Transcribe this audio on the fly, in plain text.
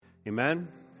Amen?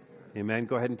 Amen.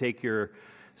 Go ahead and take your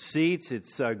seats.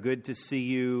 It's good to see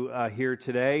you here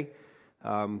today.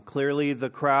 Clearly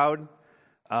the crowd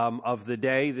of the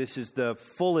day. This is the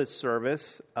fullest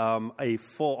service,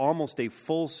 almost a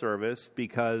full service,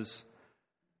 because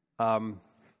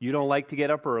you don't like to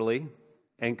get up early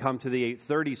and come to the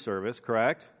 8:30 service,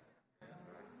 correct?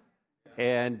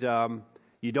 And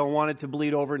you don't want it to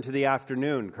bleed over into the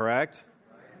afternoon, correct?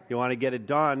 You want to get it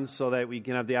done so that we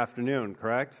can have the afternoon,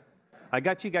 correct? I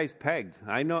got you guys pegged.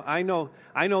 I know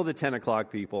the 10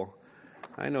 o'clock people.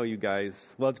 I know you guys.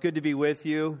 Well, it's good to be with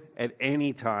you at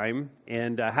any time.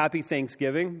 And happy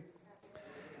Thanksgiving.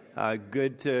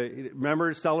 Good to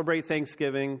remember to celebrate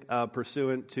Thanksgiving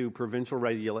pursuant to provincial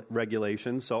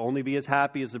regulations. So only be as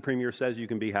happy as the Premier says you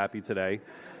can be happy today.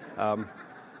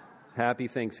 Happy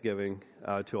Thanksgiving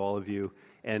to all of you.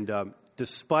 And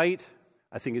despite,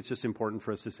 I think it's just important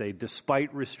for us to say,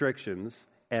 despite restrictions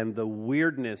and the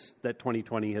weirdness that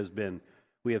 2020 has been,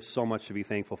 we have so much to be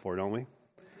thankful for, don't we?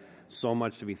 So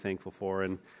much to be thankful for,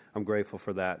 and I'm grateful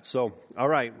for that. So, all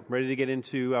right, ready to get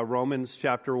into Romans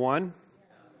chapter 1?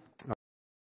 All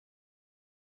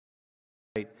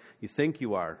right, you think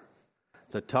you are.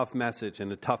 It's a tough message and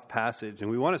a tough passage,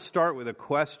 and we want to start with a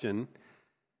question.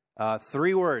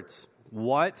 3 words.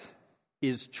 What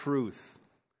is truth?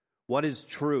 What is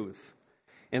truth?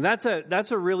 And that's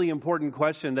a really important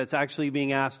question that's actually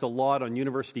being asked a lot on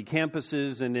university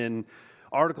campuses and in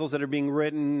articles that are being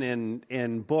written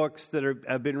and books that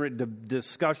have been written,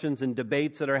 discussions and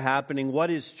debates that are happening. What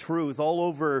is truth? All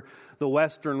over the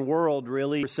Western world,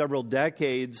 really, for several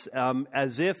decades,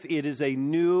 as if it is a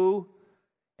new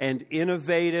and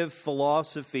innovative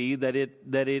philosophy, that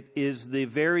it is the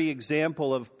very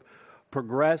example of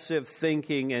progressive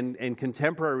thinking and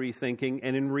contemporary thinking.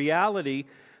 And in reality,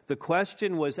 the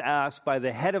question was asked by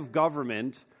the head of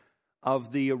government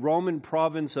of the Roman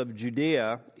province of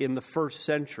Judea in the first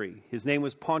century. His name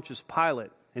was Pontius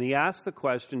Pilate, and he asked the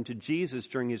question to Jesus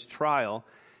during his trial,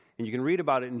 and you can read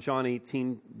about it in John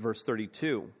 18, verse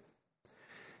 32.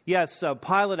 Yes,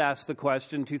 Pilate asked the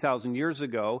question 2,000 years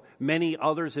ago. Many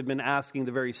others have been asking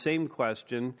the very same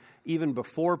question, even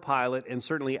before Pilate, and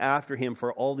certainly after him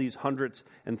for all these hundreds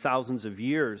and thousands of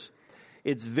years.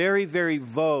 It's very, very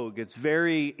vogue. It's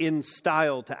very in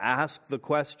style to ask the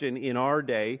question in our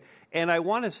day. And I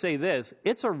want to say this,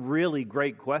 it's a really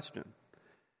great question.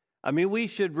 I mean, we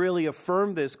should really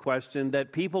affirm this question,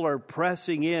 that people are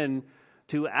pressing in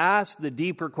to ask the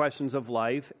deeper questions of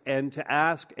life and to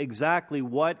ask exactly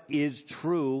what is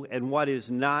true and what is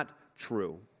not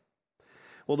true.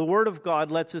 Well, the Word of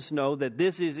God lets us know that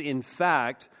this is, in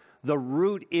fact, the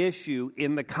root issue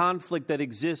in the conflict that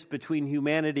exists between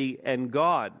humanity and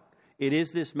God. It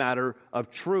is this matter of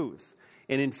truth.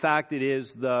 And in fact, it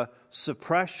is the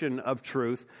suppression of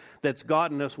truth that's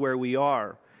gotten us where we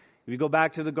are. If you go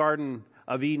back to the Garden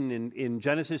of Eden in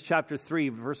Genesis chapter 3,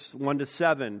 verse 1 to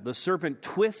 7, the serpent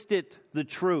twisted the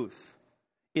truth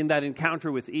in that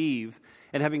encounter with Eve.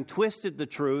 And having twisted the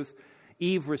truth,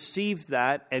 Eve received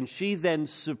that, and she then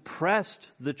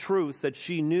suppressed the truth that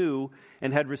she knew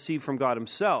and had received from God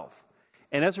himself.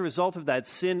 And as a result of that,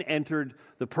 sin entered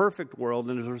the perfect world,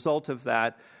 and as a result of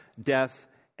that, death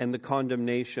and the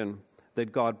condemnation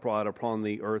that God brought upon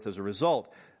the earth as a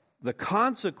result. The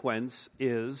consequence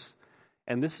is,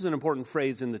 and this is an important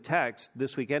phrase in the text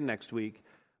this week and next week,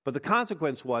 but the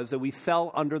consequence was that we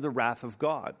fell under the wrath of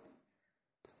God.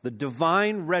 The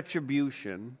divine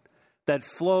retribution that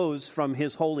flows from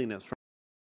his holiness, from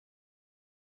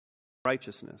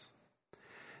righteousness.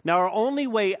 Now, our only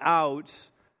way out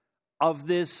of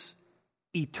this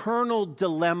eternal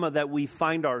dilemma that we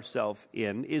find ourselves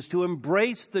in is to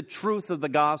embrace the truth of the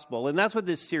gospel. And that's what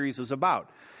this series is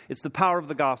about. It's the power of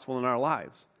the gospel in our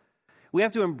lives. We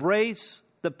have to embrace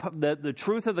the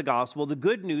truth of the gospel, the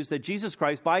good news that Jesus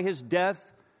Christ, by his death,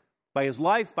 by his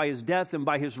life, by his death, and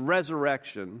by his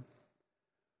resurrection,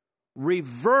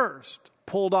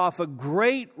 pulled off a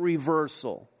great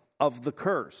reversal of the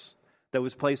curse that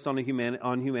was placed on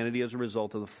humanity as a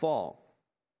result of the fall.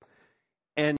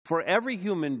 And for every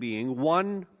human being,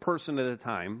 one person at a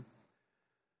time,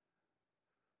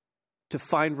 to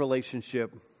find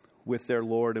relationship with their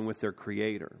Lord and with their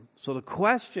Creator. So the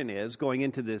question is, going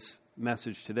into this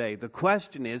message today, the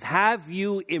question is, have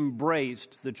you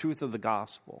embraced the truth of the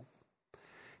gospel?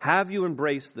 Have you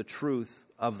embraced the truth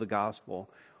of the gospel?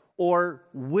 Or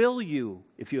will you,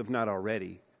 if you have not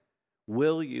already,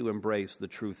 will you embrace the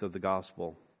truth of the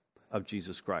gospel of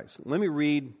Jesus Christ? Let me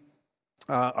read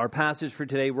our passage for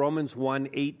today, Romans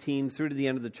 1:18 through to the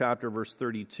end of the chapter, verse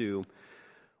 32.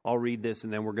 I'll read this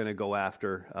and then we're going to go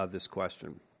after this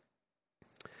question.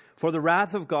 For the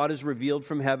wrath of God is revealed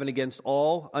from heaven against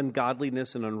all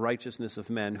ungodliness and unrighteousness of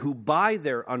men, who by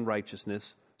their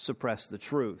unrighteousness suppress the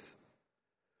truth.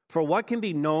 For what can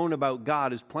be known about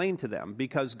God is plain to them,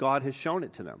 because God has shown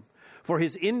it to them. For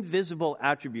his invisible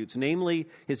attributes, namely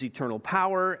his eternal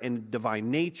power and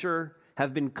divine nature,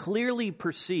 have been clearly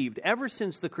perceived ever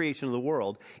since the creation of the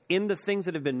world in the things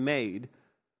that have been made,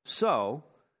 so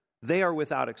they are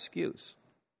without excuse.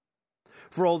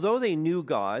 For although they knew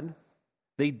God,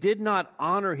 they did not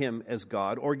honor him as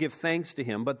God or give thanks to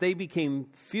him, but they became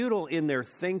futile in their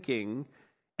thinking,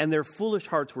 and their foolish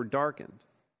hearts were darkened.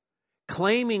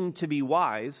 Claiming to be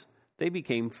wise, they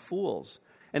became fools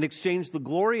and exchanged the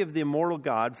glory of the immortal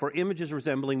God for images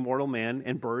resembling mortal man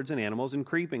and birds and animals and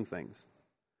creeping things.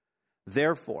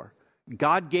 Therefore,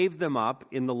 God gave them up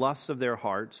in the lusts of their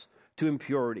hearts to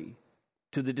impurity,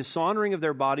 to the dishonoring of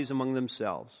their bodies among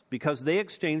themselves, because they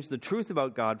exchanged the truth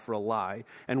about God for a lie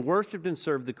and worshipped and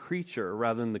served the creature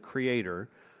rather than the Creator,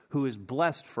 who is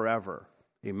blessed forever.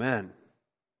 Amen.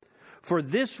 For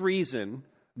this reason,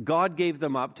 God gave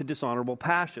them up to dishonorable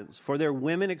passions. For their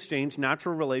women exchanged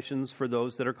natural relations for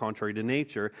those that are contrary to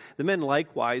nature. The men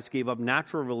likewise gave up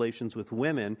natural relations with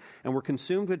women and were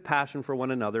consumed with passion for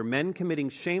one another, men committing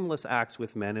shameless acts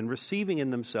with men and receiving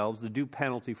in themselves the due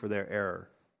penalty for their error.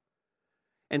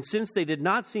 And since they did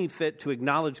not see fit to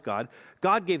acknowledge God,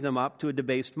 God gave them up to a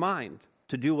debased mind,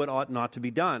 to do what ought not to be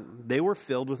done. They were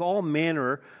filled with all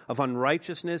manner of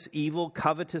unrighteousness, evil,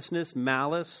 covetousness,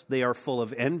 malice. They are full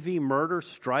of envy, murder,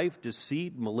 strife,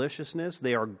 deceit, maliciousness.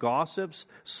 They are gossips,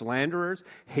 slanderers,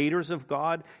 haters of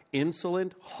God,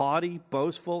 insolent, haughty,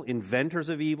 boastful, inventors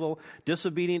of evil,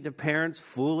 disobedient to parents,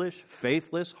 foolish,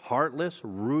 faithless, heartless,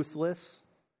 ruthless.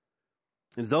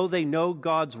 And though they know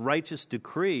God's righteous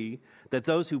decree that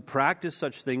those who practice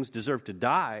such things deserve to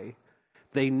die,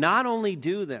 they not only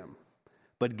do them,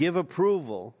 but give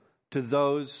approval to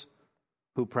those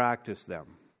who practice them.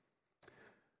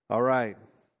 All right.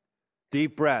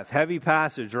 Deep breath. Heavy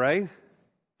passage, right?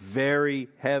 Very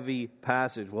heavy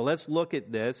passage. Well, let's look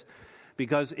at this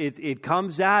because it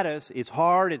comes at us. It's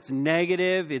hard. It's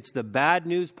negative. It's the bad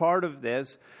news part of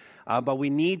this. But we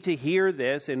need to hear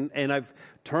this, and I've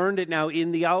turned it now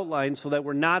in the outline so that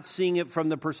we're not seeing it from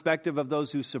the perspective of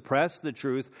those who suppress the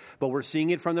truth, but we're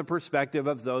seeing it from the perspective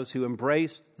of those who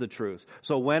embrace the truth.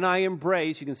 So when I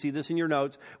embrace, you can see this in your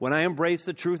notes, when I embrace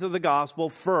the truth of the gospel,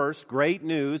 first, great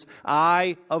news,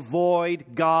 I avoid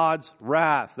God's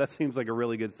wrath. That seems like a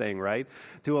really good thing, right?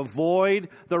 To avoid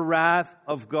the wrath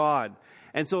of God.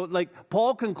 And so, like,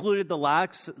 Paul concluded the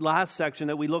last section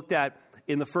that we looked at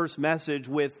in the first message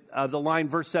with the line,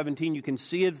 verse 17, you can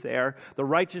see it there, the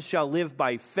righteous shall live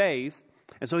by faith.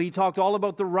 And so he talked all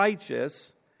about the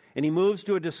righteous, and he moves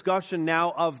to a discussion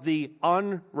now of the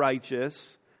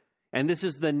unrighteous. And this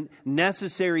is the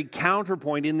necessary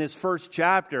counterpoint in this first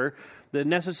chapter, the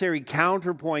necessary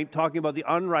counterpoint talking about the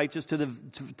unrighteous to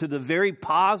the very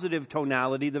positive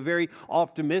tonality, the very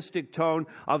optimistic tone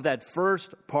of that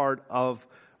first part of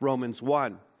Romans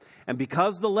 1. And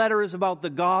because the letter is about the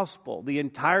gospel, the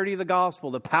entirety of the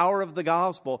gospel, the power of the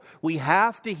gospel, we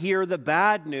have to hear the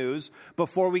bad news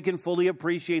before we can fully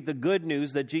appreciate the good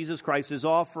news that Jesus Christ is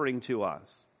offering to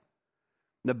us.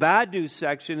 The bad news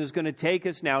section is going to take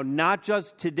us now, not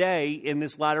just today in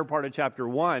this latter part of chapter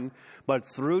 1, but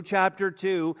through chapter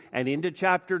 2 and into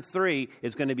chapter 3.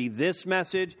 It's going to be this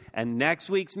message and next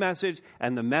week's message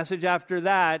and the message after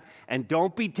that. And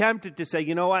don't be tempted to say,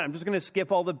 you know what, I'm just going to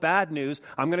skip all the bad news.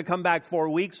 I'm going to come back 4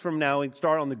 weeks from now and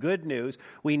start on the good news.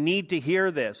 We need to hear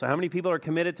this. So how many people are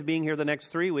committed to being here the next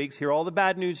 3 weeks? Hear all the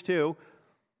bad news too.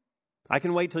 I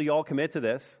can wait till you all commit to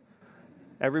this.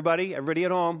 Everybody at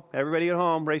home,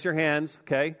 raise your hands,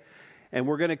 okay? And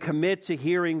we're going to commit to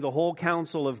hearing the whole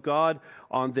counsel of God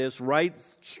on this right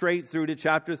straight through to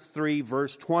chapter 3,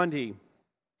 verse 20.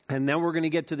 And then we're going to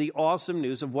get to the awesome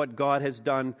news of what God has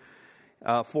done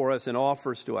for us and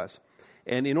offers to us.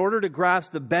 And in order to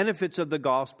grasp the benefits of the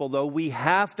gospel, though, we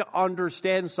have to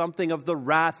understand something of the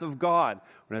wrath of God.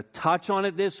 We're going to touch on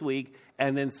it this week,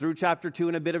 and then through chapter 2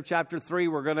 and a bit of chapter 3,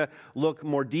 we're going to look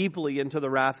more deeply into the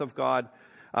wrath of God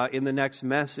in the next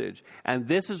message. And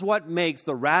this is what makes,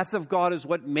 the wrath of God is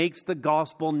what makes the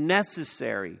gospel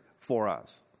necessary for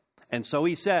us. And so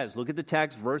he says, look at the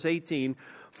text, verse 18,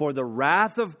 for the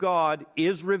wrath of God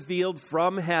is revealed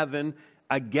from heaven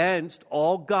against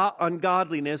all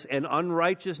ungodliness and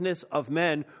unrighteousness of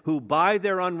men who by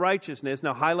their unrighteousness,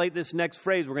 now highlight this next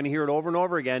phrase, we're going to hear it over and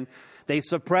over again, they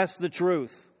suppress the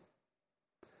truth.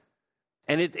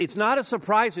 And it's not a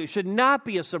surprise, it should not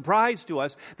be a surprise to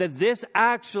us that this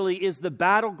actually is the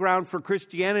battleground for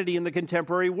Christianity in the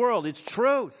contemporary world. It's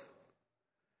truth.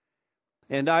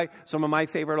 And some of my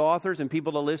favorite authors and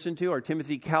people to listen to are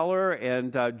Timothy Keller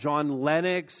and John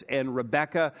Lennox and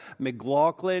Rebecca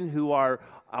McLaughlin, who are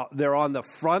they're on the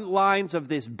front lines of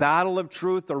this battle of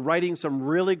truth. They're writing some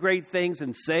really great things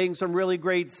and saying some really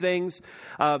great things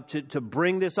to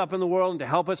bring this up in the world and to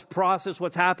help us process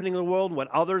what's happening in the world and what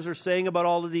others are saying about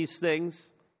all of these things.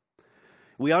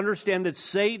 We understand that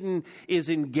Satan is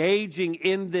engaging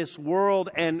in this world,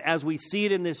 and as we see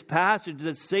it in this passage,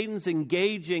 that Satan's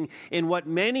engaging in what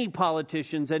many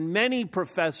politicians and many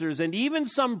professors and even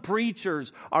some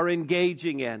preachers are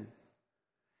engaging in.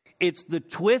 It's the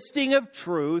twisting of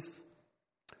truth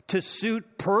to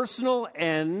suit personal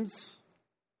ends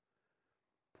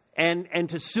and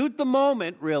to suit the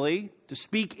moment, really, to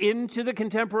speak into the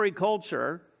contemporary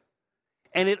culture.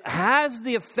 And it has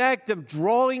the effect of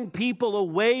drawing people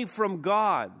away from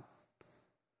God,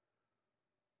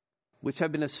 which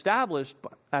have been established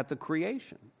at the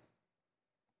creation.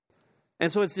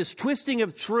 And so it's this twisting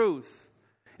of truth.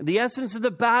 The essence of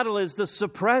the battle is the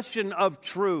suppression of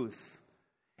truth.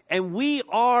 And we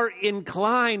are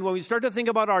inclined, when we start to think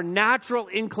about our natural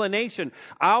inclination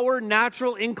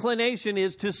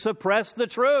is to suppress the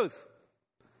truth.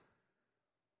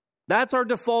 That's our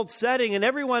default setting, and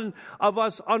every one of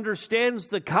us understands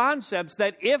the concepts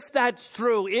that if that's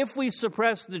true, if we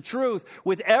suppress the truth,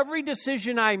 with every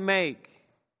decision I make,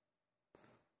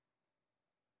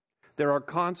 there are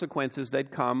consequences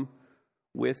that come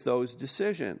with those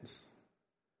decisions.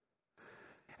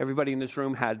 Everybody in this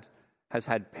room has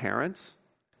had parents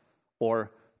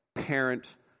or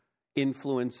parent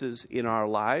influences in our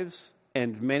lives,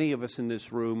 and many of us in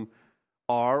this room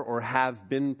are or have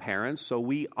been parents, so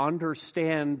we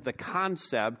understand the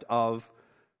concept of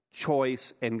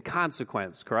choice and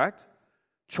consequence, correct?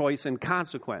 Choice and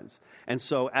consequence. And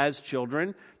so as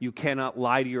children, you cannot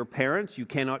lie to your parents, you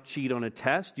cannot cheat on a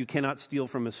test, you cannot steal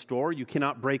from a store, you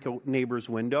cannot break a neighbor's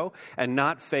window and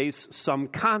not face some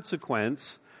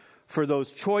consequence for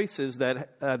those choices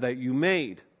that you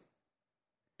made.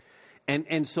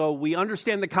 And so we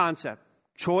understand the concept,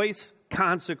 choice,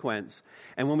 consequence.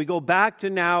 And when we go back to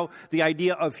now the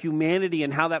idea of humanity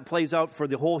and how that plays out for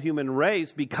the whole human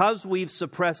race, because we've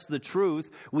suppressed the truth,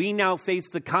 we now face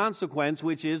the consequence,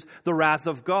 which is the wrath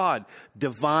of God.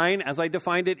 Divine, as I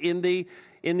defined it in the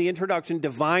introduction,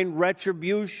 divine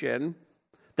retribution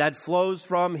that flows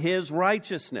from His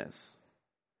righteousness.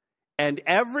 And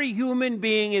every human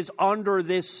being is under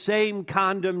this same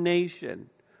condemnation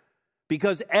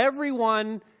because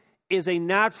everyone is a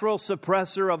natural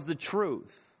suppressor of the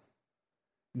truth.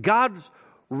 God's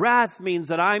wrath means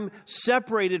that I'm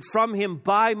separated from Him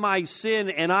by my sin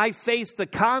and I face the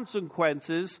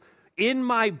consequences in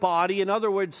my body. In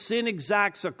other words, sin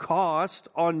exacts a cost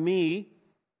on me.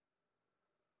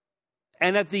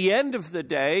 And at the end of the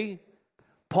day,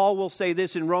 Paul will say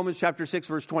this in Romans chapter 6,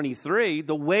 verse 23,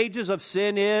 the wages of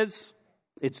sin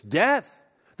it's death.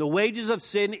 The wages of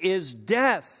sin is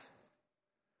death.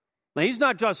 Now, he's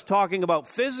not just talking about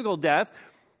physical death,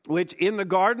 which in the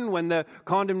garden, when the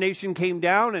condemnation came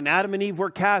down and Adam and Eve were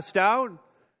cast out,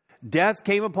 death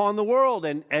came upon the world,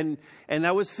 and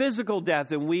that was physical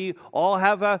death, and we all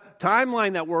have a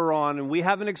timeline that we're on, and we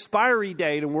have an expiry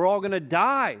date, and we're all going to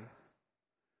die.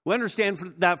 We understand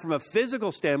that from a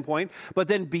physical standpoint, but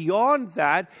then beyond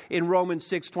that, in Romans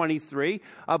 6:23,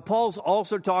 Paul's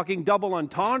also talking double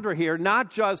entendre here,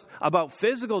 not just about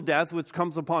physical death, which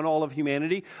comes upon all of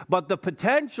humanity, but the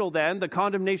potential then, the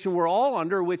condemnation we're all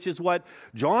under, which is what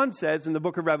John says in the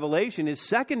book of Revelation, is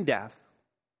second death.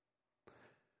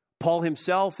 Paul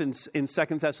himself in 2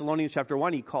 Thessalonians chapter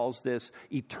 1, he calls this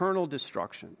eternal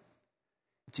destruction.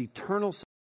 It's eternal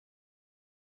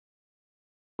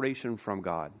separation from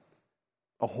God,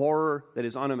 a horror that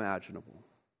is unimaginable.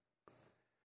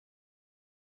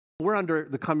 We're under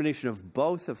the combination of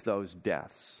both of those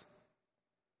deaths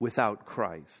without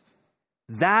Christ.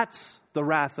 That's the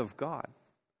wrath of God.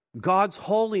 God's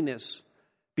holiness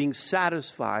being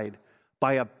satisfied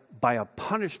by a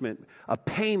punishment, a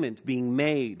payment being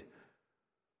made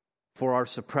for our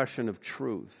suppression of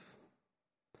truth.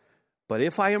 But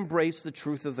if I embrace the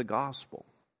truth of the gospel,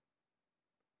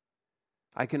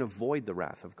 I can avoid the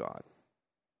wrath of God.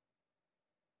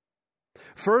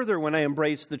 Further, when I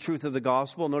embrace the truth of the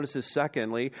gospel, notice this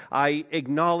secondly, I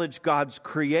acknowledge God's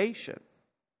creation.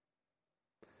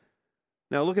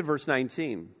 Now look at verse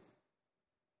 19.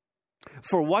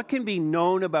 For what can be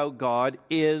known about God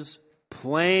is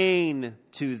plain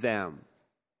to them.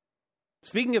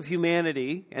 Speaking of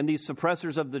humanity and these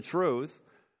suppressors of the truth,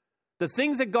 the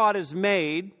things that God has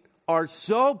made are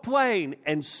so plain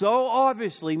and so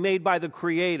obviously made by the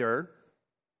Creator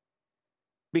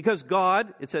Because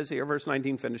God, it says here, verse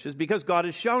 19 finishes, because God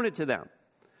has shown it to them.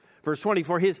 Verse 20,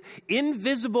 for his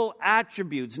invisible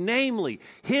attributes, namely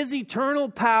his eternal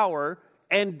power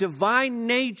and divine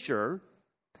nature,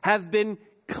 have been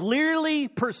clearly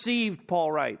perceived,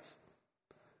 Paul writes,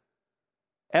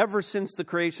 ever since the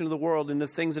creation of the world and the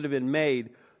things that have been made,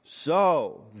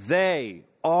 so they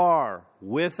are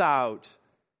without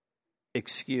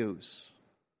excuse.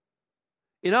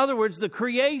 In other words, the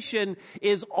creation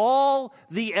is all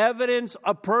the evidence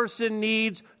a person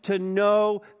needs to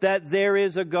know that there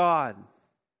is a God.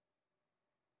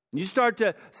 You start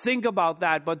to think about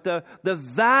that, but the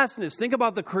vastness, think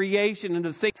about the creation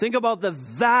and think about the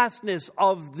vastness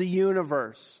of the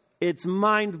universe. It's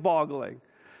mind-boggling.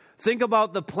 Think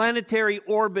about the planetary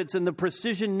orbits and the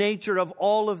precision nature of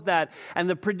all of that and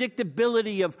the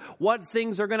predictability of what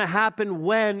things are going to happen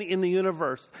when in the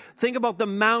universe. Think about the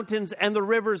mountains and the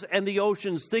rivers and the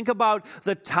oceans. Think about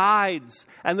the tides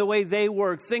and the way they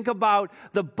work. Think about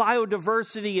the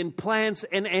biodiversity in plants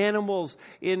and animals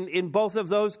in both of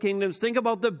those kingdoms. Think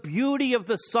about the beauty of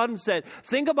the sunset.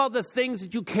 Think about the things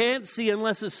that you can't see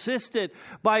unless assisted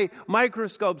by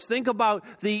microscopes. Think about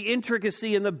the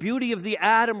intricacy and the beauty of the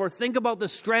atom, or think about the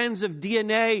strands of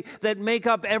DNA that make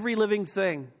up every living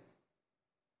thing.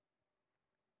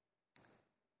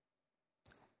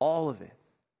 All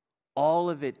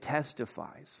of it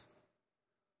testifies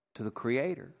to the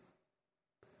Creator.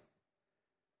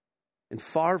 And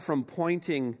far from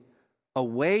pointing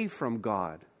away from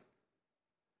God,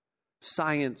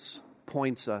 science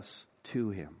points us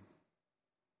to Him.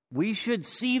 We should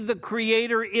see the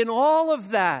Creator in all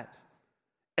of that.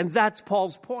 And that's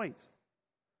Paul's point.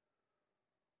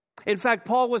 In fact,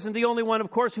 Paul wasn't the only one,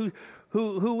 of course,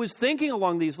 who was thinking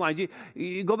along these lines.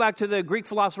 You go back to the Greek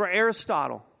philosopher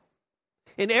Aristotle.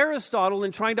 In Aristotle,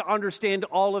 in trying to understand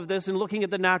all of this and looking at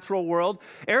the natural world,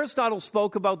 Aristotle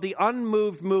spoke about the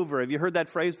unmoved mover. Have you heard that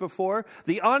phrase before?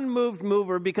 The unmoved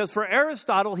mover, because for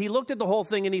Aristotle, he looked at the whole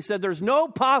thing and he said, there's no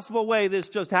possible way this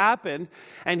just happened.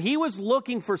 And he was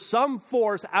looking for some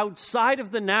force outside of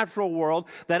the natural world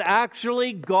that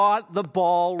actually got the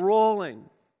ball rolling.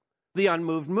 The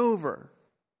unmoved mover.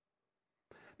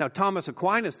 Now, Thomas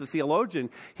Aquinas, the theologian,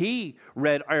 he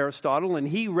read Aristotle and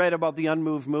he read about the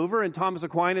unmoved mover, and Thomas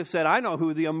Aquinas said, I know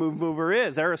who the unmoved mover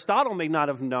is. Aristotle may not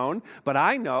have known, but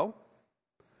I know.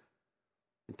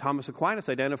 And Thomas Aquinas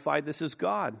identified this as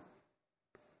God,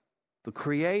 the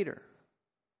Creator.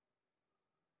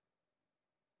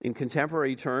 In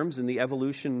contemporary terms, in the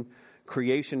evolution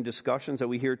creation discussions that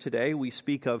we hear today, we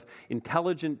speak of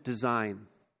intelligent design,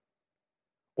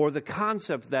 or the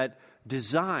concept that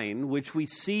design, which we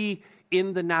see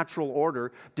in the natural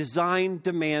order, design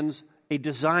demands a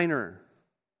designer.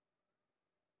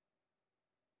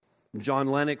 John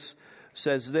Lennox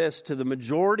says this: to the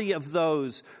majority of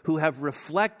those who have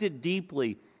reflected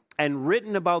deeply and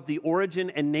written about the origin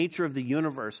and nature of the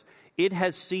universe, it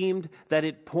has seemed that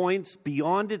it points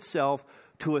beyond itself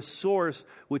to a source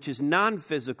which is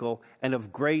non-physical and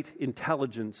of great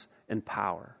intelligence and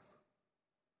power.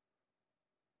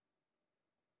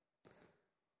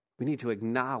 We need to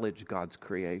acknowledge God's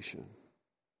creation.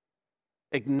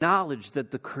 Acknowledge that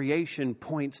the creation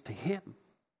points to Him.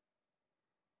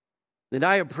 And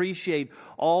I appreciate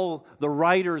all the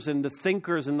writers and the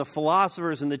thinkers and the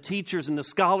philosophers and the teachers and the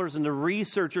scholars and the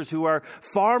researchers who are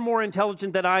far more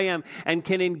intelligent than I am and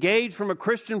can engage from a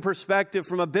Christian perspective,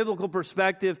 from a biblical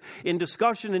perspective, in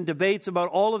discussion and debates about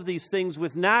all of these things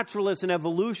with naturalists and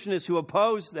evolutionists who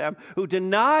oppose them, who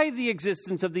deny the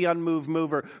existence of the unmoved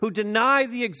mover, who deny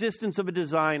the existence of a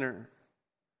designer.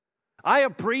 I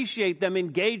appreciate them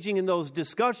engaging in those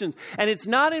discussions. And it's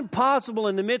not impossible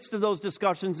in the midst of those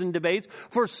discussions and debates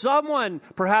for someone,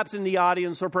 perhaps in the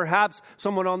audience or perhaps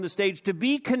someone on the stage, to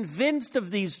be convinced of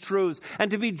these truths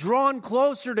and to be drawn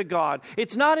closer to God.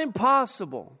 It's not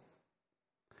impossible.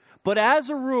 But as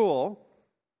a rule,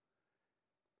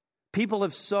 people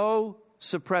have so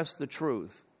suppressed the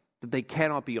truth that they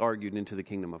cannot be argued into the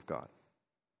kingdom of God.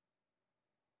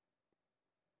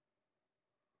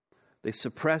 They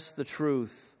suppress the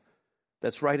truth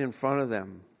that's right in front of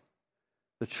them.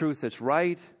 The truth that's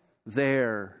right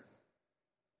there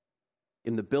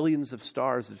in the billions of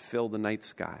stars that fill the night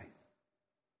sky.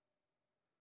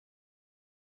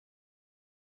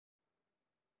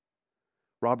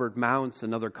 Robert Mounce,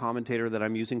 another commentator that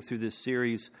I'm using through this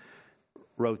series,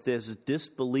 wrote this: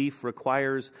 disbelief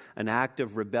requires an act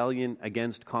of rebellion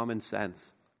against common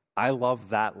sense. I love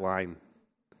that line.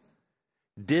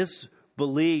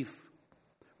 Disbelief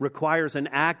requires an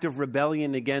act of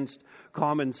rebellion against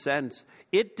common sense.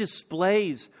 It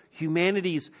displays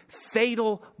humanity's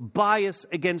fatal bias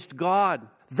against God.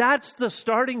 That's the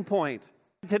starting point.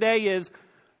 Today is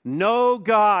no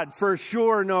God, for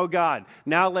sure no God.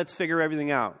 Now let's figure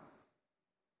everything out.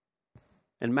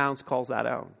 And Mounce calls that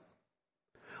out.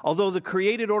 Although the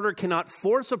created order cannot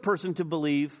force a person to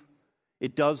believe,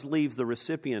 it does leave the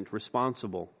recipient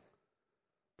responsible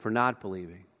for not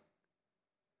believing.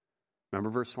 Remember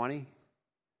verse 20?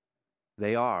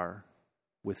 They are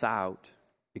without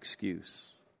excuse.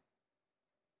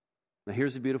 Now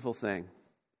here's the beautiful thing.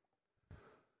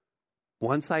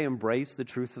 Once I embrace the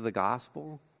truth of the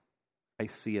gospel, I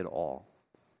see it all.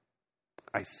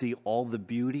 I see all the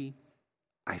beauty.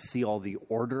 I see all the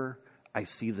order. I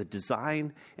see the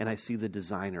design, and I see the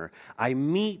designer. I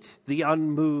meet the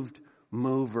unmoved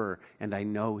mover, and I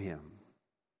know him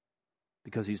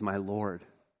because he's my Lord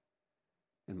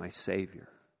and my Savior.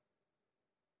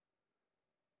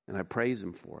 And I praise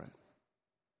him for it.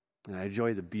 And I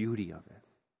enjoy the beauty of it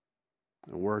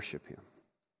and worship him.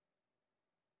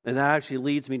 And that actually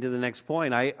leads me to the next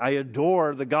point. I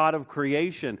adore the God of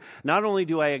creation. Not only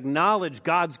do I acknowledge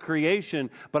God's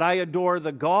creation, but I adore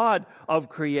the God of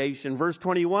creation. Verse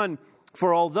 21,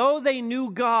 for although they knew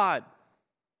God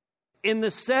in the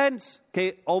sense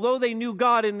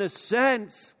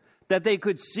that they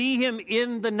could see him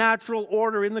in the natural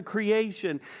order, in the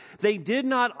creation, they did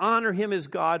not honor him as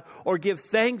God or give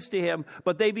thanks to him,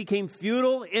 but they became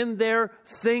futile in their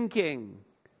thinking.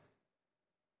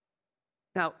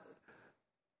 Now,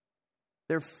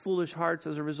 their foolish hearts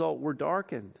as a result were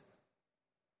darkened.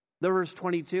 The verse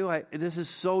 22, this is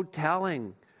so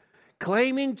telling.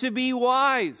 Claiming to be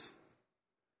wise.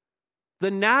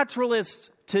 The naturalists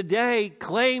today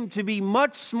claim to be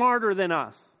much smarter than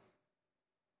us.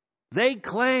 They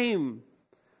claim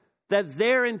that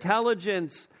their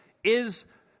intelligence is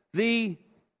the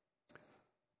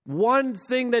one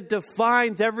thing that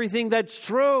defines everything that's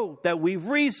true, that we've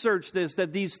researched this,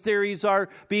 that these theories are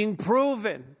being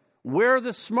proven. We're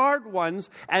the smart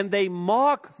ones, and they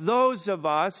mock those of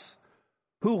us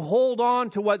who hold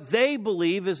on to what they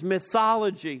believe is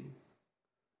mythology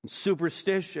and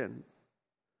superstition.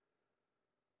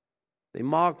 They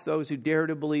mock those who dare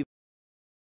to believe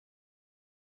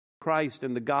Christ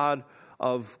and the God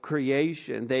of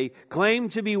creation. They claim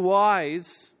to be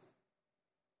wise,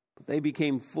 but they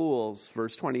became fools.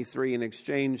 Verse 23, and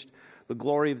exchanged the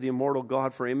glory of the immortal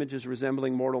God for images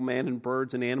resembling mortal man and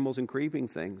birds and animals and creeping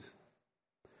things.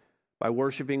 By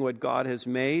worshiping what God has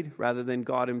made rather than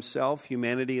God himself,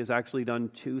 humanity has actually done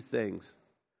two things.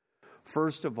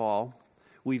 First of all,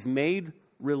 we've made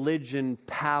religion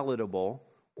palatable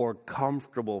or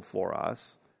comfortable for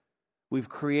us. We've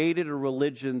created a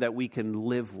religion that we can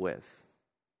live with.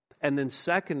 And then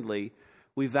secondly,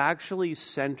 we've actually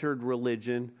centered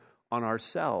religion on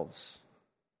ourselves.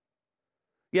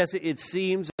 Yes, it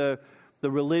seems the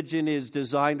religion is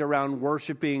designed around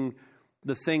worshiping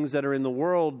the things that are in the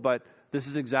world, but this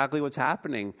is exactly what's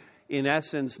happening. In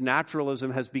essence,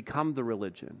 naturalism has become the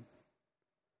religion.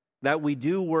 That we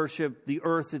do worship the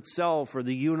earth itself or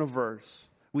the universe.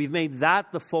 We've made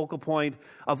that the focal point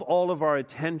of all of our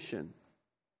attention.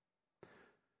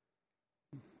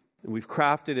 And we've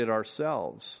crafted it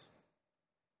ourselves.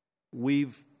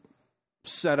 We've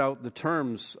set out the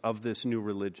terms of this new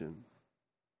religion.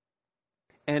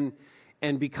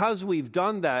 And because we've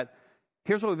done that,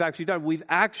 here's what we've actually done. We've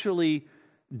actually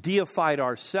deified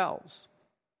ourselves.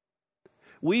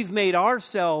 We've made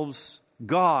ourselves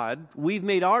God. We've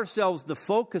made ourselves the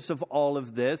focus of all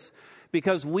of this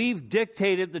because we've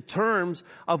dictated the terms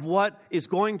of what is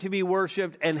going to be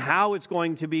worshipped and how it's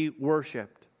going to be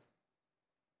worshipped.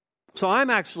 So I'm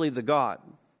actually the God.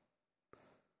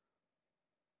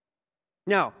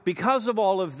 Now, because of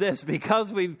all of this,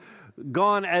 because we've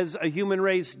gone as a human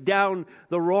race down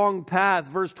the wrong path,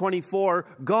 verse 24,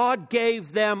 God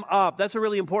gave them up. That's a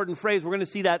really important phrase. We're going to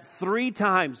see that 3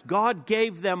 times. God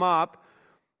gave them up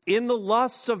in the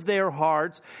lusts of their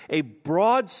hearts, a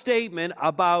broad statement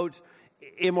about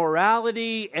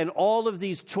immorality and all of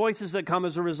these choices that come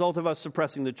as a result of us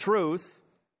suppressing the truth,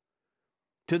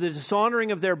 to the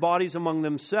dishonoring of their bodies among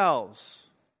themselves.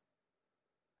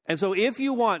 And so if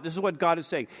you want, this is what God is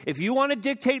saying, if you want to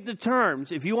dictate the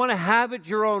terms, if you want to have it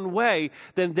your own way,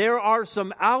 then there are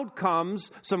some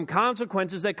outcomes, some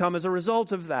consequences that come as a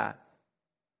result of that.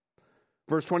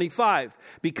 Verse 25,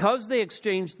 because they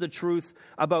exchanged the truth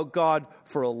about God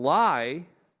for a lie,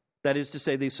 that is to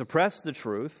say, they suppressed the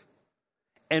truth,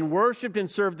 and worshipped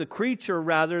and served the creature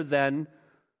rather than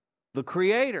the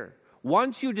Creator.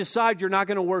 Once you decide you're not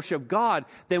going to worship God,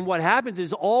 then what happens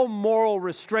is all moral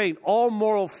restraint, all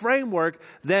moral framework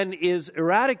then is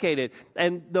eradicated.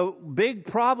 And the big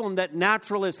problem that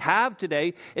naturalists have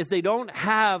today is they don't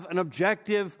have an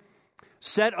objective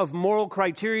set of moral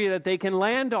criteria that they can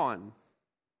land on.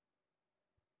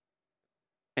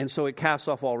 And so it casts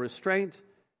off all restraint.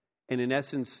 And in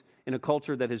essence, in a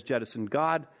culture that has jettisoned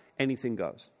God, anything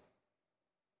goes.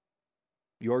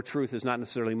 Your truth is not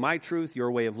necessarily my truth.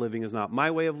 Your way of living is not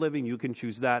my way of living. You can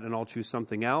choose that and I'll choose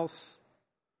something else.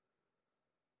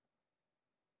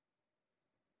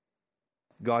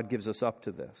 God gives us up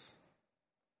to this.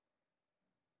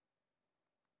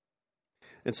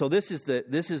 And so this is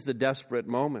the desperate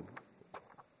moment.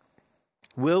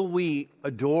 Will we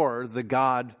adore the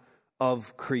God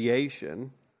of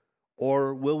creation,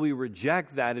 or will we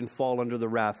reject that and fall under the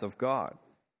wrath of God?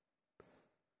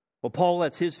 Well, Paul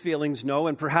lets his feelings know,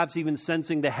 and perhaps even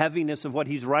sensing the heaviness of what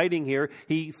he's writing here,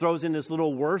 he throws in this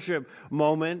little worship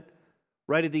moment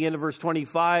right at the end of verse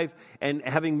 25, and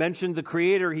having mentioned the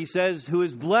Creator, he says, who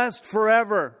is blessed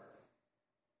forever.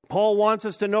 Paul wants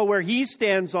us to know where he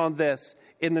stands on this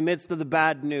in the midst of the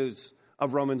bad news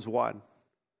of Romans 1.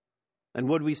 And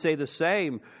would we say the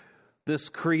same? This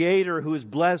Creator who is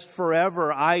blessed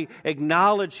forever, I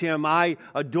acknowledge Him, I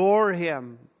adore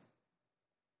Him.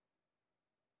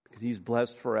 Because He's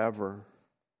blessed forever.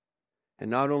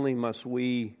 And not only must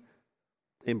we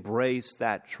embrace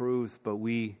that truth, but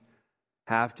we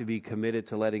have to be committed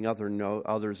to letting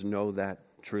others know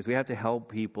that truth. We have to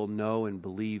help people know and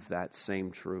believe that same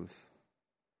truth.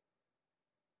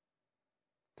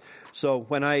 So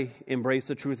when I embrace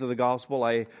the truth of the gospel,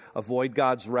 I avoid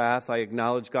God's wrath, I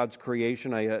acknowledge God's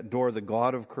creation, I adore the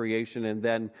God of creation, and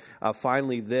then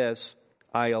finally this,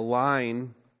 I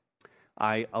align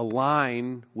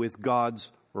with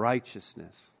God's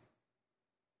righteousness.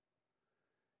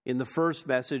 In the first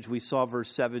message, we saw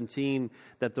verse 17,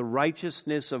 that the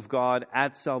righteousness of God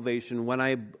at salvation, when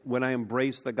I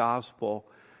embrace the gospel,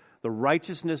 the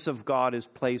righteousness of God is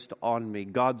placed on me.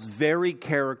 God's very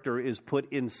character is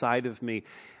put inside of me.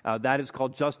 That is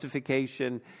called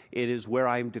justification. It is where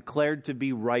I am declared to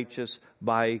be righteous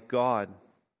by God.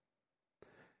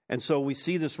 And so we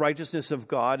see this righteousness of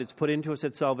God. It's put into us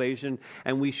at salvation,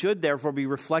 and we should therefore be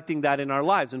reflecting that in our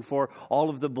lives. And for all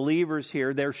of the believers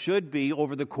here, there should be,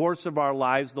 over the course of our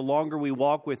lives, the longer we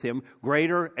walk with Him,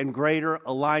 greater and greater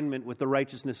alignment with the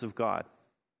righteousness of God.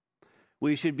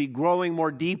 We should be growing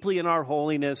more deeply in our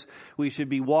holiness. We should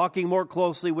be walking more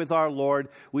closely with our Lord.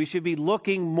 We should be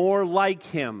looking more like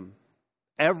Him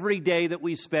every day that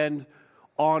we spend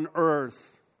on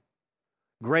earth.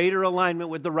 Greater alignment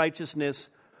with the righteousness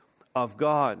of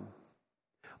God.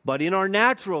 But in our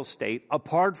natural state,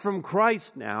 apart from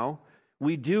Christ now,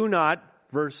 we do not,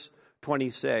 verse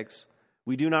 26,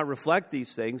 we do not reflect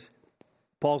these things.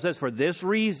 Paul says, for this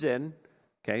reason,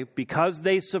 okay, because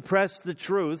they suppressed the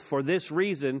truth, for this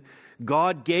reason,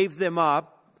 God gave them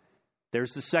up.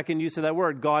 There's the second use of that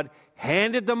word. God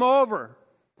handed them over.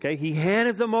 Okay, He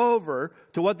handed them over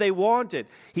to what they wanted.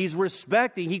 He's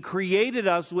respecting, He created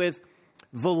us with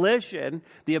volition,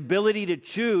 the ability to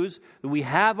choose. We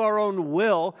have our own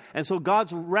will, and so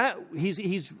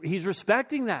He's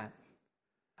respecting that.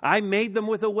 I made them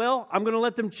with a will. I'm going to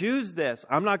let them choose this.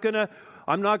 I'm not going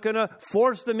to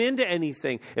force them into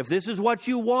anything. If this is what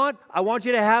you want, I want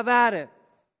you to have at it.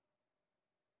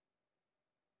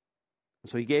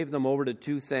 So He gave them over to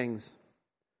two things.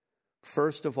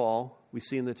 First of all, we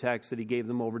see in the text that He gave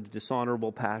them over to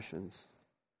dishonorable passions.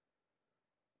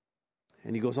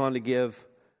 And He goes on to give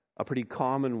a pretty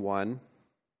common one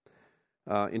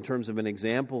in terms of an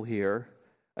example here.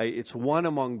 It's one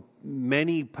among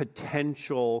many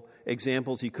potential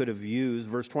examples He could have used.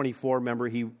 Verse 24, remember,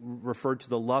 He referred to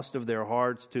the lust of their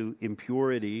hearts, to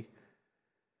impurity.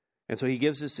 And so He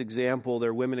gives this example.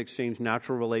 Their women exchange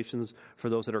natural relations for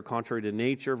those that are contrary to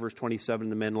nature. Verse 27,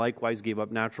 the men likewise gave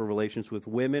up natural relations with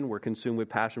women, were consumed with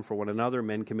passion for one another,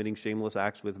 men committing shameless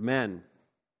acts with men.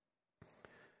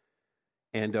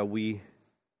 And we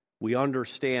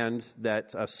understand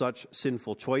that such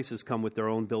sinful choices come with their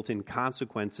own built-in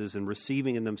consequences, and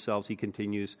receiving in themselves, he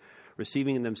continues,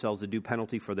 receiving in themselves the due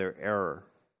penalty for their error.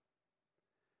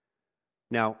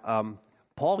 Now,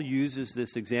 Paul uses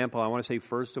this example. I want to say,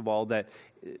 first of all, that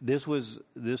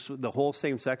the whole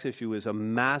same-sex issue is a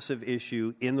massive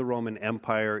issue in the Roman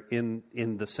Empire in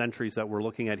the centuries that we're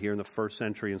looking at here in the first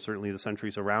century, and certainly the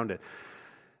centuries around it.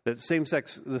 The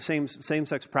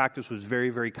same-sex practice was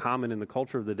very, very common in the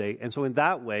culture of the day. And so in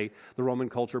that way, the Roman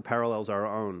culture parallels our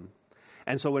own.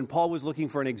 And so when Paul was looking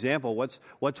for an example,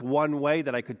 what's one way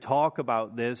that I could talk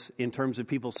about this in terms of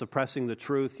people suppressing the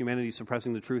truth, humanity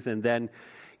suppressing the truth, and then,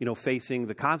 facing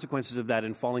the consequences of that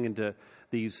and falling into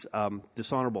these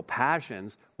dishonorable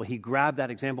passions? Well, he grabbed that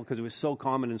example because it was so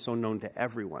common and so known to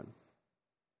everyone.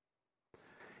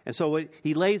 And so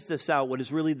he lays this out, what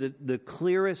is really the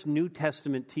clearest New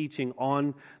Testament teaching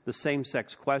on the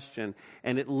same-sex question.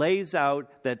 And it lays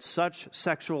out that such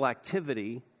sexual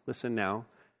activity, listen now,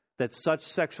 that such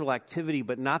sexual activity,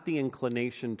 but not the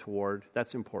inclination toward,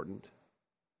 that's important.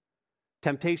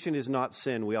 Temptation is not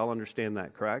sin. We all understand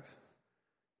that, correct?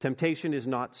 Temptation is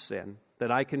not sin. That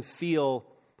I can feel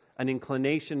an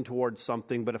inclination towards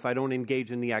something, but if I don't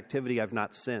engage in the activity, I've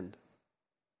not sinned.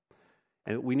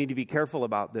 And we need to be careful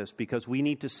about this because we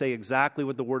need to say exactly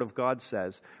what the Word of God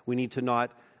says. We need to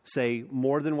not say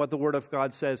more than what the Word of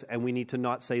God says, and we need to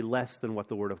not say less than what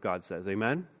the Word of God says.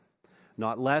 Amen?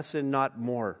 Not less and not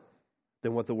more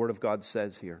than what the Word of God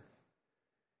says here.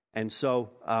 And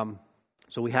so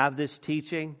we have this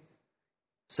teaching.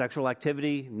 Sexual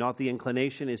activity, not the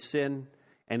inclination, is sin,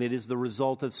 and it is the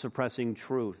result of suppressing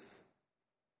truth.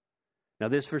 Now,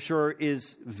 this for sure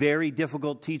is very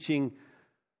difficult teaching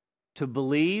to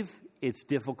believe. It's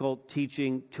difficult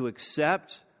teaching to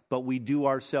accept, but we do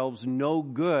ourselves no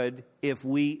good if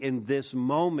we, in this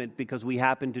moment, because we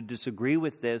happen to disagree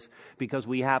with this, because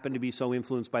we happen to be so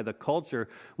influenced by the culture,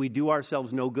 we do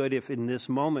ourselves no good if in this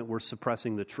moment we're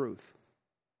suppressing the truth.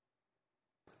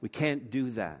 We can't do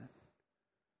that.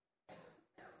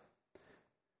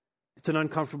 It's an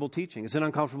uncomfortable teaching. It's an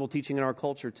uncomfortable teaching in our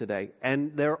culture today.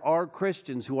 And there are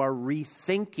Christians who are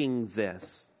rethinking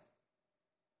this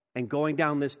and going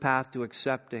down this path to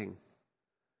accepting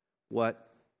what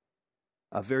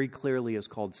very clearly is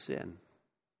called sin.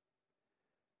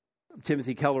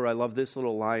 Timothy Keller, I love this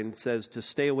little line, says, to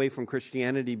stay away from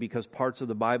Christianity because parts of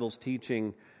the Bible's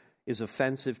teaching is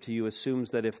offensive to you assumes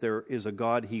that if there is a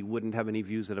God, he wouldn't have any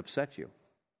views that upset you.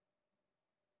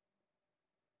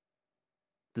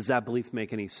 Does that belief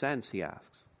make any sense, he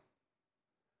asks.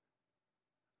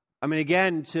 I mean,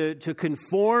 again, to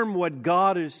conform what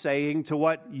God is saying to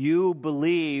what you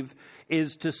believe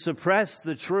is to suppress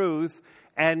the truth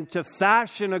and to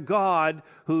fashion a God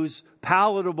who's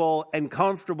palatable and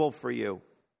comfortable for you.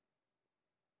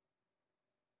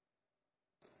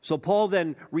 So Paul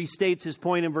then restates his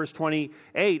point in verse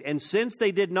 28. And since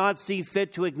they did not see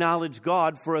fit to acknowledge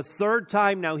God, for a third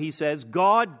time now he says,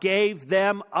 God gave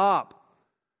them up.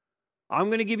 I'm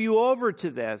going to give you over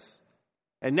to this.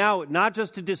 And now, not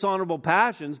just to dishonorable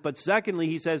passions, but secondly,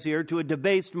 he says here, to a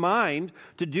debased mind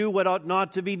to do what ought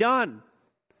not to be done.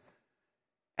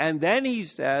 And then he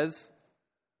says,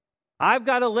 I've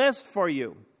got a list for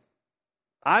you.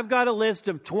 I've got a list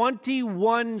of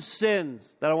 21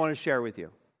 sins that I want to share with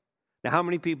you. Now, how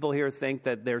many people here think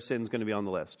that their sin's going to be on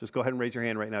the list? Just go ahead and raise your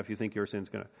hand right now if you think your sin's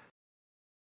going to.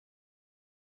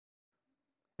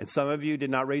 And some of you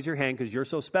did not raise your hand because you're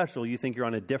so special, you think you're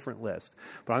on a different list.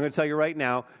 But I'm going to tell you right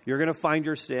now, you're going to find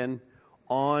your sin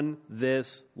on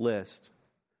this list.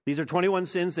 These are 21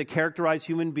 sins that characterize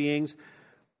human beings.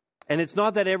 And it's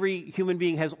not that every human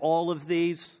being has all of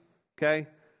these, okay?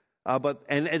 But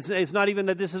it's not even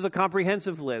that this is a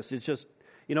comprehensive list. It's just,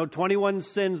 21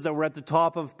 sins that were at the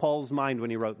top of Paul's mind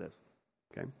when he wrote this,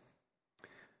 okay?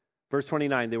 Verse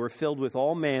 29, they were filled with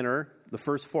all manner. The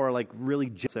first four are like really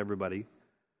just everybody.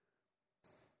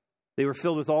 They were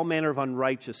filled with all manner of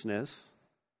unrighteousness,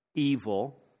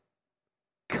 evil,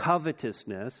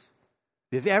 covetousness.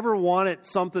 If you ever wanted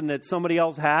something that somebody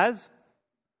else has,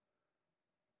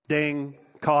 ding,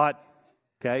 caught,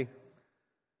 okay?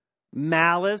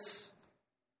 Malice.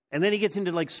 And then he gets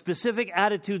into like specific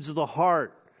attitudes of the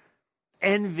heart.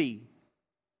 Envy.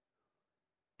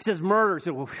 He says murder. He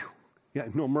said, well, yeah,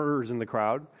 no murderers in the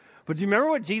crowd. But do you remember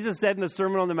what Jesus said in the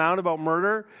Sermon on the Mount about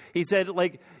murder? He said,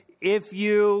 what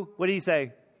did he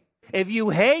say? If you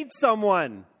hate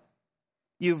someone,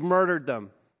 you've murdered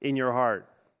them in your heart.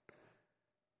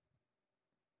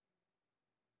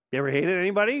 You ever hated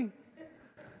anybody?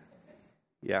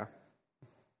 Yeah.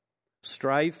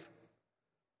 Strife.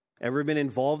 Ever been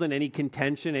involved in any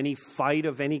contention, any fight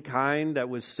of any kind that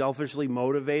was selfishly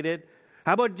motivated?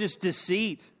 How about just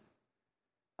deceit?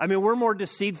 I mean, we're more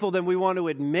deceitful than we want to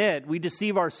admit. We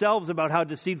deceive ourselves about how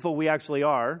deceitful we actually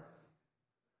are.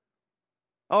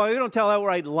 Oh, you don't tell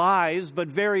outright lies, but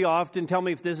very often, tell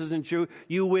me if this isn't true,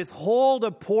 you withhold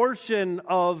a portion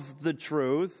of the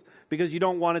truth because you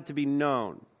don't want it to be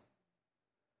known.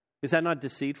 Is that not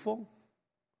deceitful?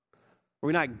 Are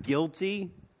we not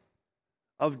guilty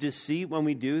of deceit when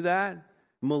we do that?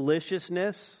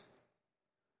 Maliciousness?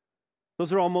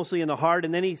 Those are all mostly in the heart.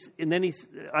 And then he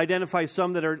identifies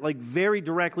some that are like very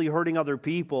directly hurting other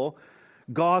people.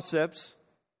 Gossips.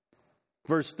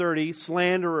 Verse 30,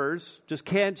 slanderers,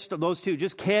 those two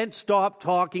just can't stop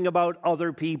talking about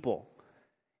other people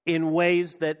in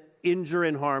ways that injure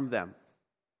and harm them.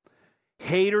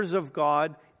 Haters of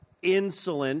God,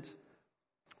 insolent,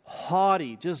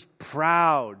 haughty, just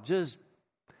proud, just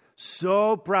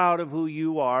so proud of who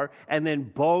you are, and then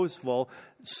boastful,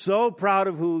 so proud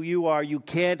of who you are, you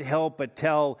can't help but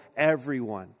tell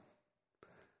everyone.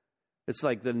 It's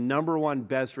like the number one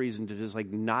best reason to just like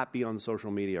not be on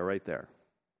social media right there.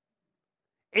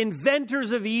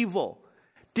 Inventors of evil,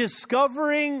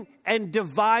 discovering and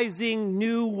devising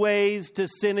new ways to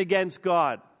sin against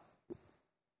God.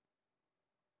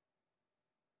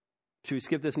 Should we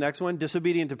skip this next one?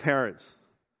 Disobedient to parents.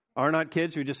 Are not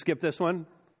kids? Should we just skip this one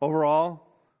overall?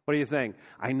 What do you think?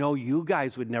 I know you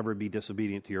guys would never be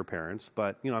disobedient to your parents,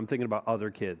 but I'm thinking about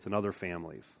other kids and other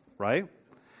families, right?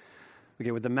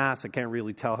 Okay, with the mask, I can't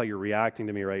really tell how you're reacting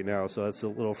to me right now, so that's a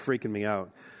little freaking me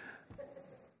out.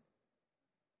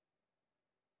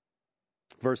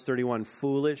 Verse 31,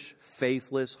 foolish,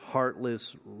 faithless,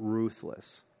 heartless,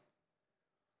 ruthless.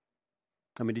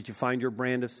 Did you find your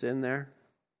brand of sin there?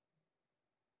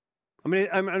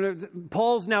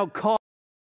 Paul's now caught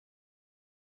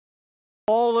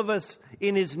all of us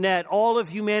in his net. All of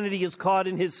humanity is caught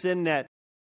in his sin net.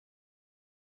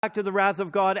 Back to the wrath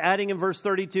of God, adding in verse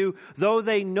 32, though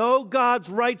they know God's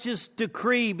righteous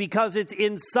decree because it's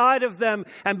inside of them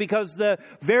and because the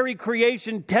very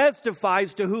creation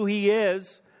testifies to who he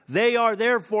is, they are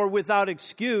therefore without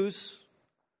excuse.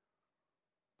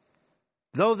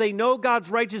 Though they know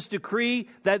God's righteous decree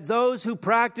that those who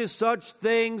practice such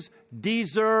things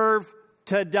deserve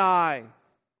to die.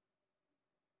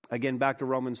 Again, back to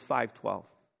Romans 5:12.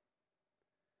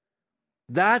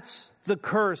 That's the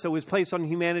curse that was placed on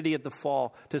humanity at the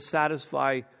fall to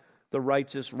satisfy the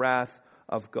righteous wrath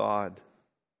of God.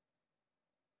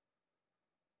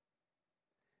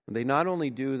 And they not only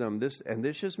do them, this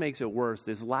just makes it worse,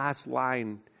 this last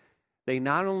line, they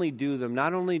not only do them,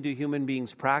 not only do human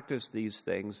beings practice these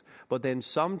things, but then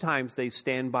sometimes they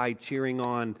stand by cheering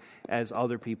on as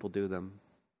other people do them.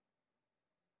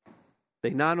 They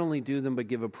not only do them, but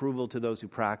give approval to those who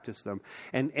practice them.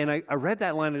 And I read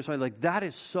that line and I was like, that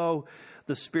is so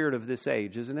the spirit of this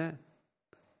age, isn't it?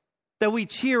 That we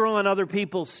cheer on other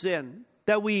people's sin.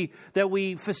 That we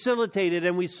facilitate it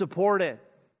and we support it.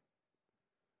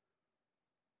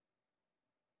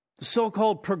 The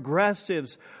so-called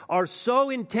progressives are so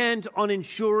intent on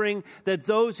ensuring that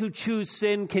those who choose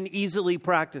sin can easily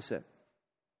practice it.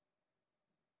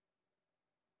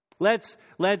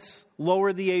 Let's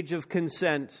lower the age of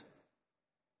consent.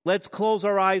 Let's close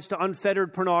our eyes to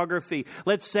unfettered pornography.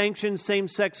 Let's sanction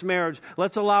same-sex marriage.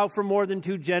 Let's allow for more than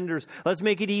two genders. Let's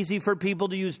make it easy for people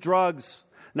to use drugs.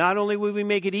 Not only will we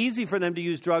make it easy for them to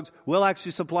use drugs, we'll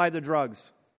actually supply the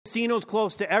drugs. Casinos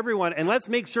close to everyone, and let's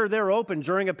make sure they're open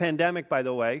during a pandemic, by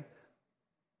the way.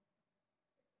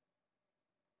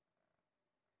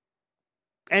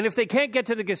 And if they can't get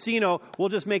to the casino, we'll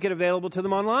just make it available to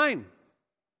them online.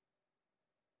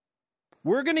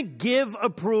 We're going to give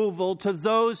approval to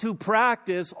those who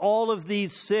practice all of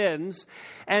these sins,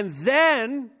 and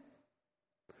then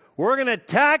we're going to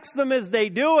tax them as they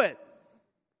do it.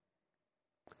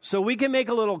 So we can make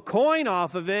a little coin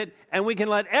off of it, and we can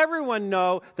let everyone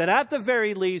know that at the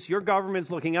very least, your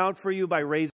government's looking out for you by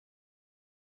raising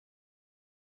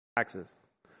taxes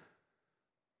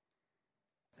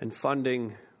and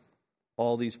funding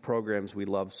all these programs we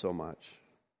love so much.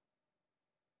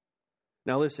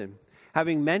 Now listen,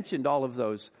 having mentioned all of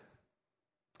those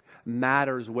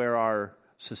matters where our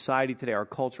society today, our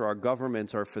culture, our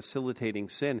governments are facilitating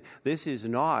sin,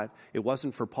 it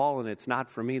wasn't for Paul and it's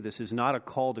not for me. This is not a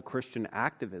call to Christian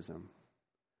activism.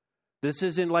 This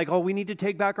isn't like, we need to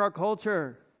take back our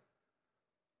culture.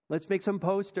 Let's make some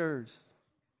posters.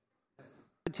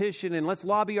 Petition and let's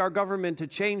lobby our government to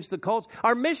change the culture.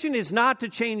 Our mission is not to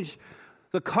change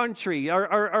the country.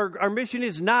 Our mission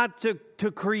is not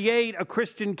to create a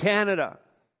Christian Canada.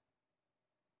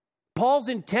 Paul's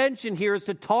intention here is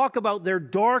to talk about their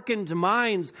darkened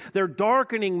minds, their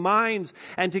darkening minds,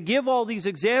 and to give all these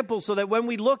examples so that when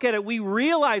we look at it, we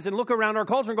realize and look around our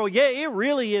culture and go, yeah, it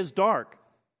really is dark.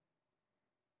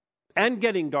 And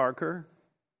getting darker.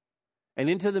 And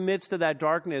into the midst of that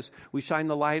darkness, we shine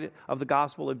the light of the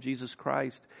gospel of Jesus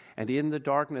Christ. And in the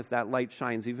darkness, that light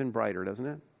shines even brighter, doesn't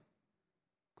it?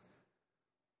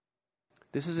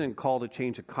 This isn't a call to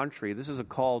change a country. This is a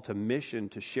call to mission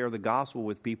to share the gospel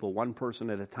with people one person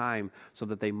at a time so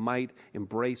that they might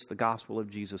embrace the gospel of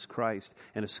Jesus Christ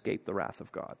and escape the wrath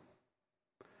of God.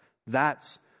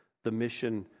 That's the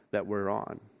mission that we're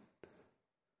on.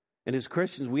 And as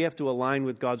Christians, we have to align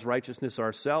with God's righteousness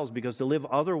ourselves, because to live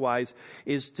otherwise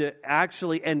is to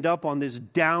actually end up on this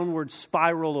downward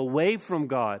spiral away from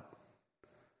God.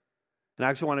 And I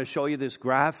actually want to show you this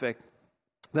graphic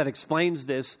that explains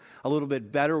this a little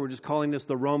bit better. We're just calling this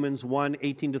the Romans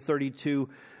 1:18-32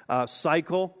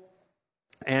 cycle.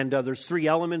 And there's three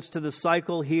elements to the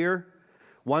cycle here.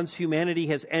 Once humanity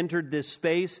has entered this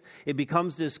space, it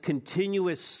becomes this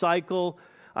continuous cycle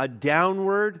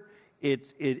downward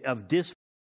of disbelief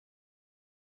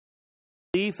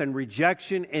and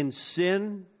rejection and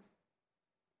sin.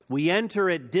 We enter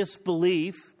at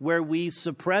disbelief, where we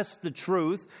suppress the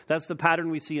truth. That's the pattern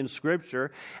we see in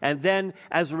Scripture. And then,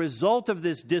 as a result of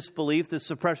this disbelief, this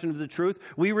suppression of the truth,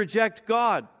 we reject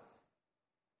God.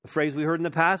 The phrase we heard in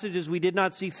the passage is, we did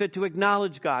not see fit to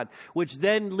acknowledge God, which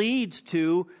then leads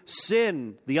to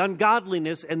sin, the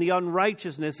ungodliness and the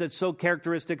unrighteousness that's so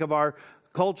characteristic of our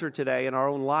culture today in our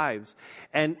own lives.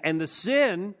 And the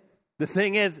sin, the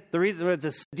thing is, the reason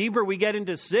the deeper we get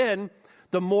into sin,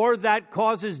 the more that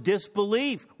causes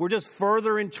disbelief. We're just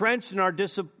further entrenched in our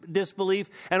disbelief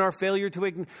and our failure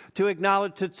to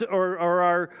acknowledge or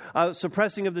our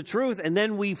suppressing of the truth. And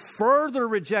then we further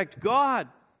reject God.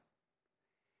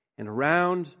 And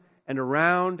around and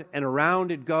around and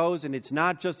around it goes. And it's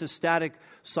not just a static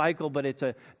cycle, but it's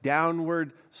a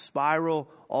downward spiral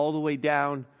all the way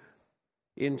down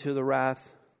into the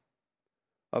wrath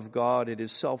of God. It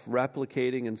is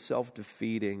self-replicating and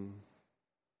self-defeating.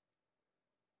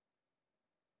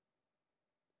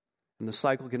 And the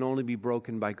cycle can only be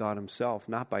broken by God Himself,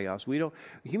 not by us.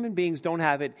 Human beings don't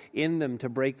have it in them to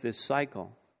break this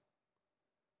cycle.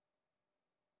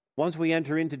 Once we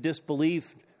enter into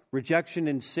disbelief, rejection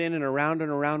and sin, and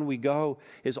around we go,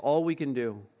 is all we can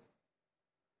do.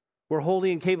 We're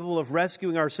wholly incapable of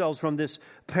rescuing ourselves from this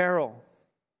peril.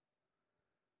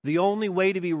 The only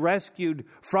way to be rescued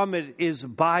from it is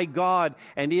by God.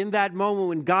 And in that moment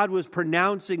when God was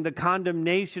pronouncing the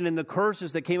condemnation and the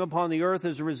curses that came upon the earth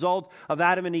as a result of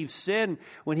Adam and Eve's sin,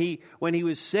 when he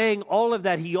was saying all of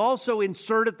that, He also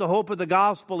inserted the hope of the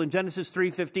gospel in Genesis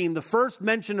 3:15, the first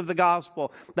mention of the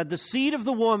gospel, that the seed of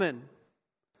the woman,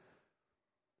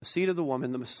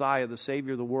 the Messiah, the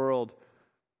Savior of the world,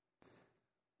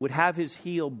 would have his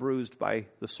heel bruised by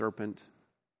the serpent.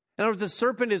 In other words, the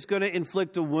serpent is going to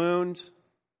inflict a wound.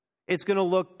 It's going to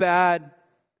look bad.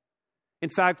 In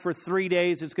fact, for 3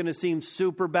 days, it's going to seem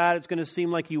super bad. It's going to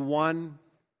seem like he won.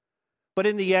 But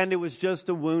in the end, it was just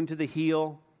a wound to the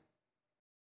heel.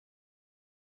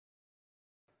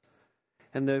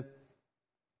 And the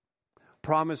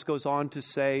promise goes on to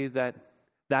say that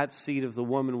that seed of the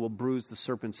woman will bruise the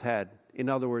serpent's head. In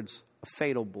other words, a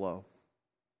fatal blow.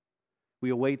 We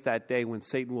await that day when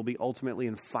Satan will be ultimately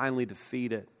and finally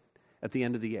defeated at the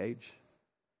end of the age.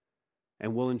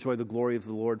 And we'll enjoy the glory of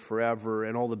the Lord forever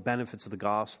and all the benefits of the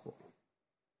gospel.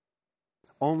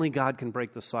 Only God can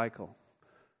break the cycle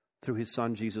through His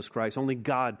Son, Jesus Christ. Only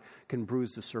God can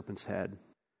bruise the serpent's head.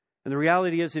 And the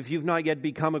reality is, if you've not yet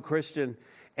become a Christian,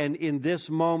 and in this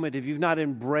moment, if you've not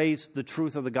embraced the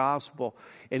truth of the gospel,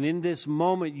 and in this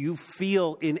moment you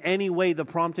feel in any way the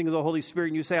prompting of the Holy Spirit,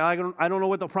 and you say, I don't know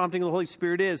what the prompting of the Holy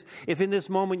Spirit is. If in this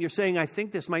moment you're saying, I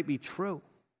think this might be true,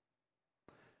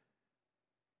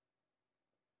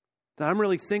 that I'm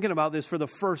really thinking about this for the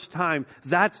first time,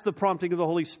 that's the prompting of the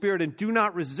Holy Spirit. And do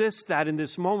not resist that in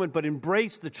this moment, but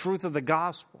embrace the truth of the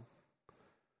gospel.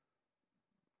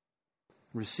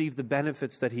 Receive the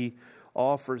benefits that He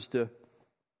offers to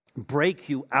break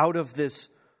you out of this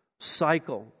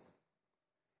cycle.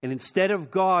 And instead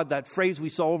of God, that phrase we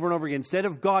saw over and over again, instead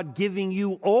of God giving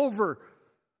you over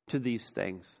to these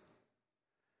things,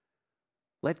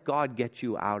 let God get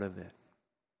you out of it.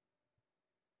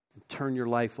 Turn your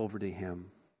life over to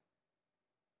Him.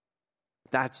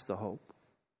 That's the hope.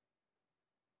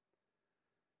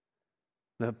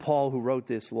 Now, Paul, who wrote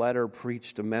this letter,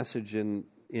 preached a message in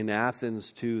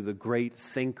Athens to the great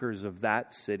thinkers of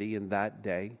that city in that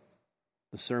day.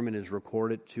 The sermon is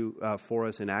recorded for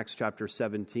us in Acts chapter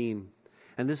 17.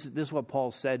 And this is what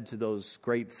Paul said to those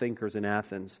great thinkers in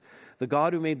Athens. The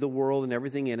God who made the world and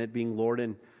everything in it, being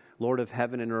Lord of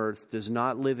heaven and earth, does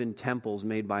not live in temples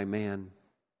made by man.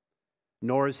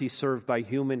 Nor is He served by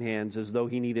human hands as though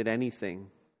He needed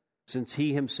anything, since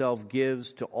He Himself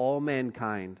gives to all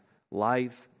mankind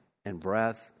life and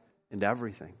breath and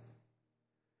everything.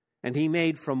 And He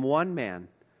made from one man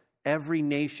every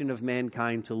nation of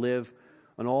mankind to live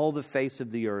on all the face of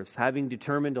the earth, having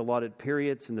determined allotted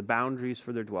periods and the boundaries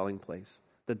for their dwelling place,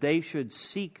 that they should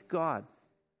seek God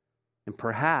and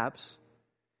perhaps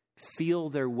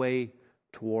feel their way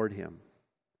toward Him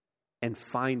and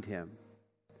find Him.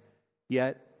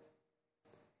 Yet,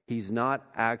 He's not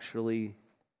actually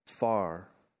far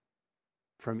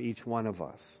from each one of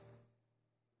us.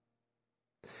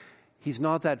 He's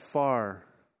not that far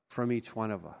from each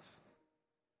one of us.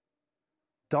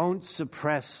 Don't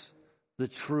suppress the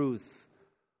truth,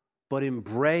 but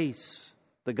embrace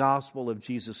the gospel of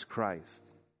Jesus Christ.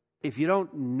 If you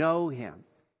don't know him,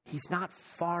 he's not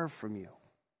far from you.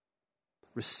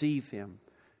 Receive him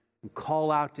and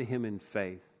call out to him in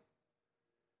faith.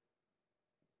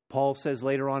 Paul says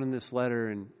later on in this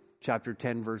letter in chapter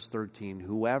 10, verse 13,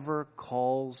 whoever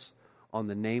calls on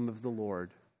the name of the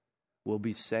Lord will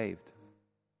be saved.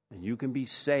 And you can be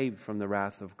saved from the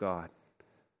wrath of God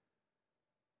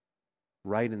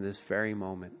right in this very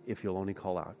moment if you'll only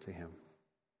call out to him.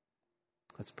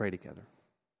 Let's pray together.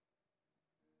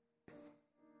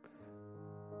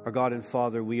 Our God and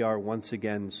Father, we are once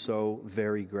again so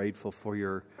very grateful for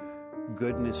your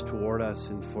goodness toward us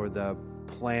and for the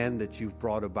plan that you've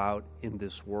brought about in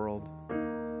this world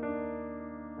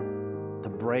to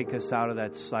break us out of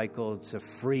that cycle, to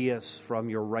free us from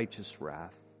your righteous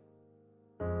wrath.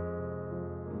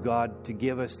 God, to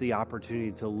give us the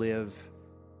opportunity to live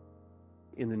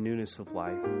in the newness of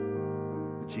life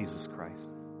with Jesus Christ.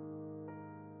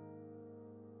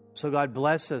 So God,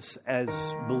 bless us as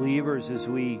believers as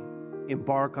we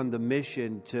embark on the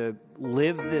mission to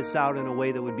live this out in a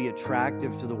way that would be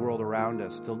attractive to the world around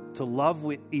us, to love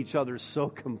with each other so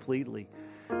completely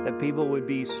that people would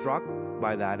be struck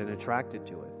by that and attracted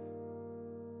to it.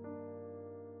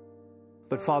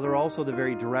 But Father, also the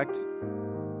very direct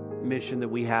mission that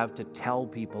we have to tell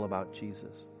people about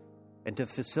Jesus and to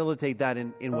facilitate that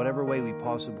in whatever way we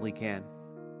possibly can.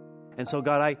 And so,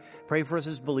 God, I pray for us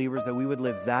as believers that we would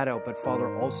live that out. But,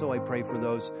 Father, also I pray for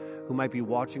those who might be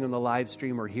watching on the live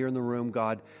stream or here in the room,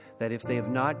 God, that if they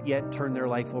have not yet turned their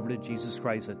life over to Jesus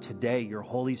Christ, that today your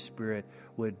Holy Spirit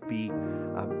would be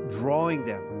drawing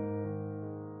them.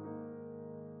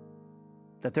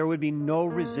 That there would be no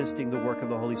resisting the work of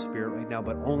the Holy Spirit right now,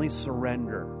 but only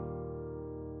surrender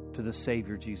to the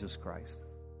Savior, Jesus Christ.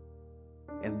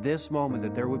 In this moment,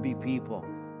 that there would be people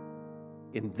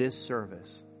in this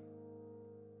service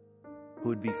who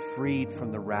would be freed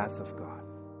from the wrath of God.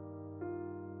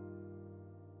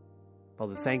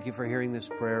 Father, thank you for hearing this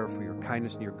prayer, for your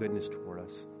kindness and your goodness toward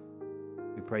us.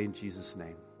 We pray in Jesus'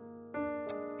 name.